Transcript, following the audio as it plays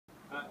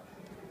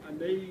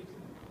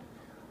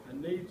I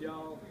need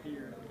y'all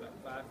here at about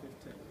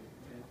 5:15.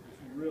 And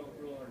it's real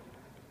urgent.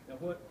 Now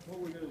what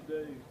we're going to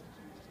do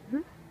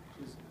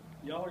is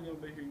y'all are going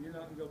to be here. You're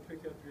not going to go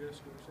pick up your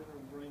escorts. They're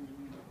going to bring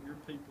your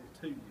people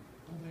to you.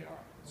 Oh, they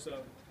are.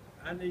 So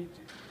I need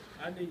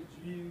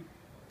you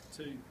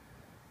to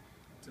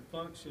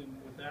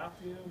function without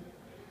them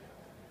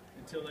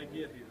until they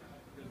get here,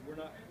 because we're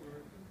not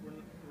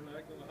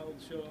going to hold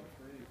the show up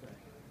for anything.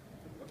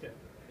 Okay,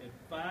 at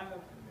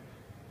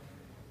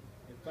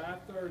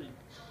 5:30,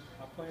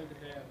 I plan to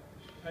have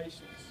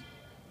patients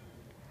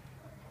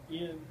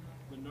in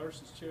the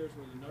nurses' chairs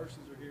where the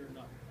nurses are here or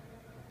not.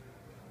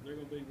 They're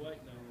going to be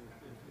waiting on them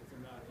if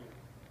they're not here.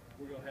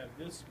 We're going to have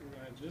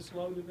this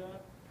loaded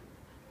up,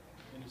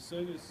 and as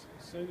soon as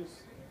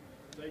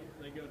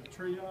they go to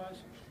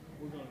triage,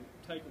 we're going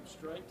to take them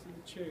straight to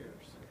the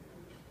chairs.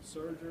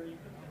 Surgery,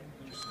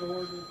 the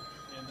restorative,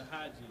 and the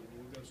hygiene.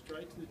 We'll go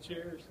straight to the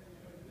chairs,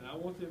 and I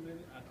want them in.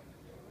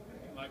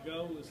 My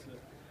goal is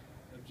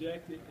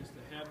objective is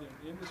to have them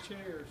in the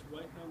chairs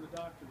waiting on the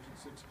doctors at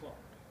 6 o'clock.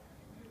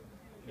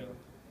 Okay.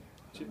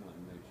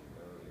 Someone mentioned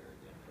earlier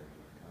that they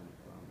would come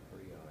from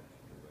triage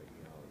to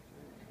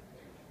radiology.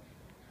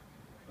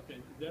 Okay,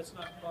 that's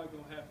not probably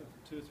going to happen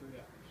for 2 or 3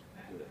 hours.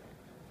 Good.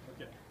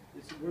 Okay,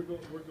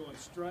 we're going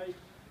straight.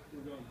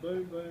 We're going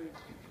boom boom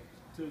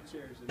to the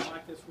chairs, and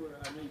Mike, that's where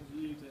I need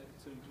you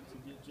to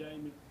get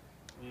Jamie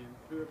and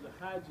whoever the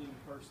hygiene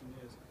person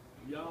is.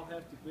 Y'all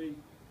have to be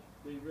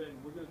ready.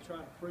 We're going to try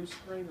to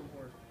pre-screen them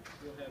where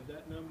we'll have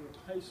that number of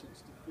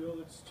patients to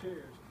fill its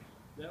chairs.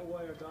 That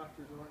way our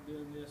doctors aren't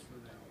doing this for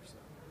an hour or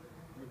so.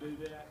 We'll do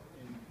that,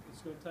 and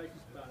it's going to take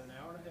us about an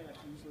hour and a half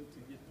usually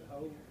to get the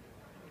whole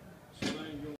shebang going.